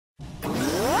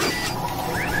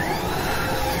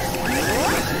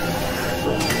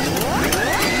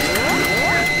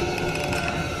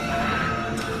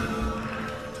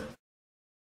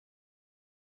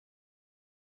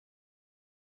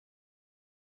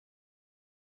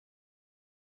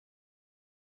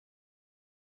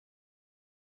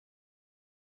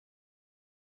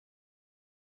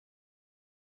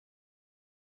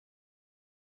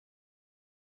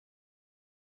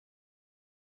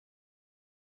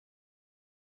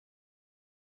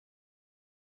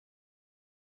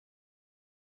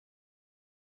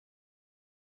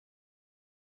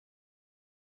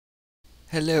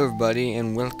Hello everybody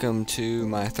and welcome to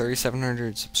my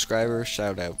 3700 subscriber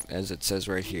shout out, as it says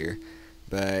right here.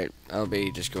 But I'll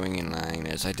be just going in line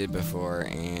as I did before,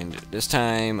 and this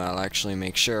time I'll actually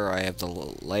make sure I have the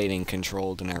lighting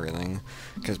controlled and everything,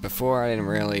 because before I didn't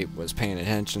really was paying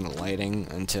attention to lighting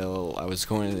until I was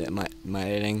going to my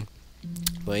editing.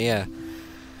 But yeah,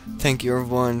 thank you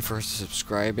everyone for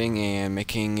subscribing and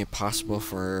making it possible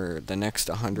for the next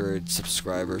 100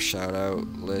 subscriber shout out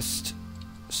list.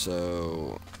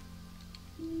 So,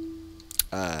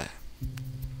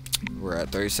 we're at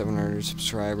 3,700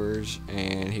 subscribers,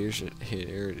 and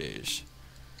here it is.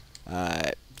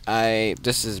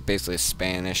 This is basically a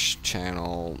Spanish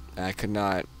channel. I could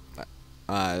not,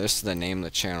 this is the name of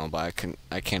the channel, but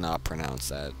I cannot pronounce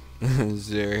that.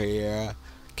 Zuera,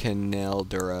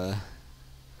 caneladura.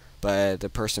 But the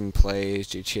person plays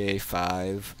GTA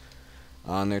 5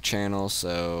 on their channel,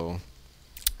 so.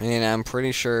 And I'm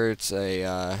pretty sure it's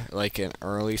a like an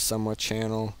early somewhat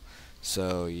channel.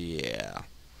 So yeah.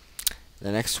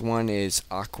 The next one is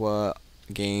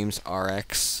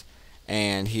AquaGamesRX,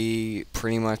 and he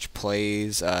pretty much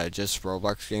plays just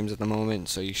Roblox games at the moment,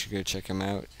 so you should go check him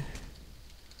out.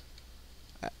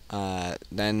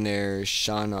 Then there's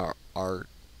Sean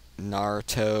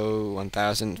Naruto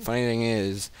 1000. Funny thing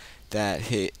is that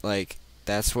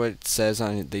that's what it says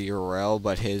on the URL,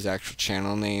 but his actual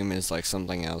channel name is like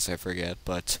something else, I forget.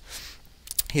 But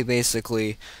he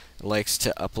basically likes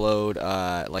to upload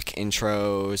like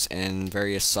intros and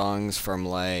various songs from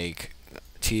like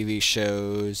TV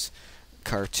shows,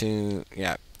 cartoon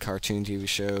TV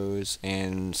shows,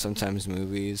 and sometimes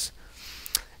movies.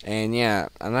 And yeah,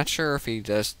 I'm not sure if he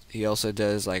also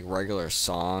does like regular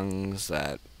songs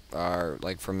that are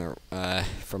like from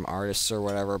artists or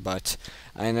whatever, but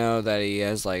I know that he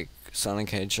has like Sonic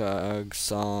Hedgehog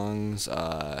songs,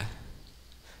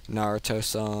 Naruto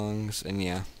songs, and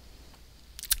yeah.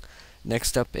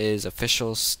 Next up is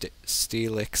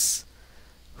OfficialStelix,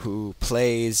 who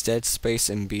plays Dead Space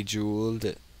and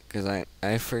Bejeweled, because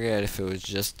I forget if it was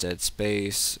just Dead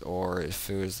Space or if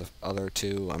it was the other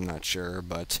two, I'm not sure,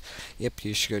 but yep,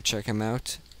 you should go check him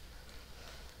out.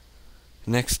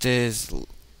 Next is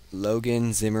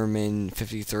Logan Zimmerman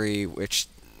 53, which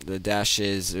the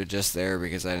dashes are just there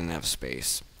because I didn't have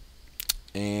space.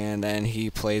 And then he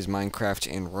plays Minecraft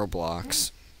and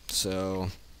Roblox. So,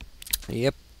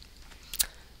 yep.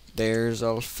 There's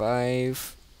all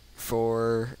 5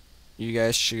 for you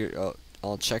guys.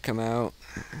 I'll check them out,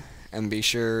 and be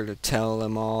sure to tell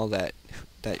them all that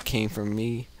came from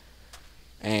me.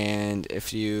 And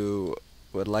if you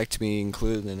would like to be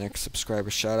included in the next subscriber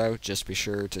shoutout, just be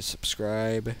sure to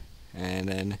subscribe, and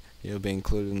then you'll be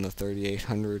included in the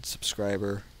 3,800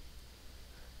 subscriber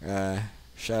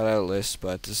shoutout list.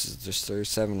 But this is just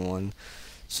 37 one,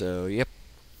 so yep.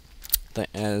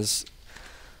 As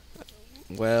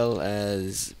well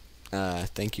as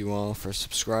thank you all for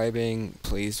subscribing.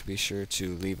 Please be sure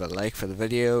to leave a like for the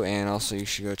video, and also you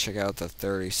should go check out the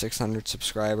 3,600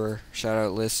 subscriber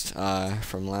shoutout list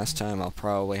from last time. I'll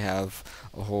probably have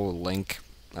a whole link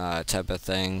type of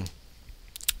thing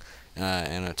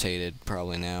annotated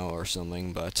probably now or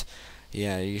something, but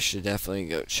yeah, you should definitely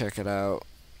go check it out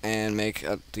and make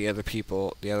the other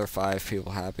 5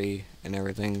 people happy and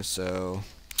everything. So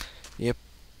yep.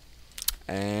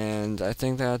 And I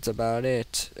think that's about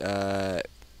it. You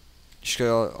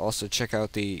should also check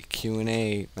out the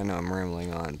Q&A. I know I'm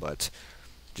rambling on, but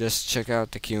just check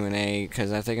out the Q&A,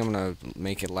 because I think I'm going to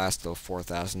make it last till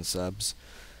 4,000 subs.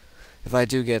 If I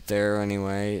do get there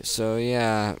anyway. So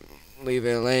yeah, leave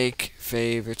a like,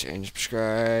 favorite, and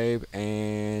subscribe,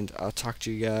 and I'll talk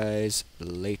to you guys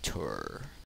later.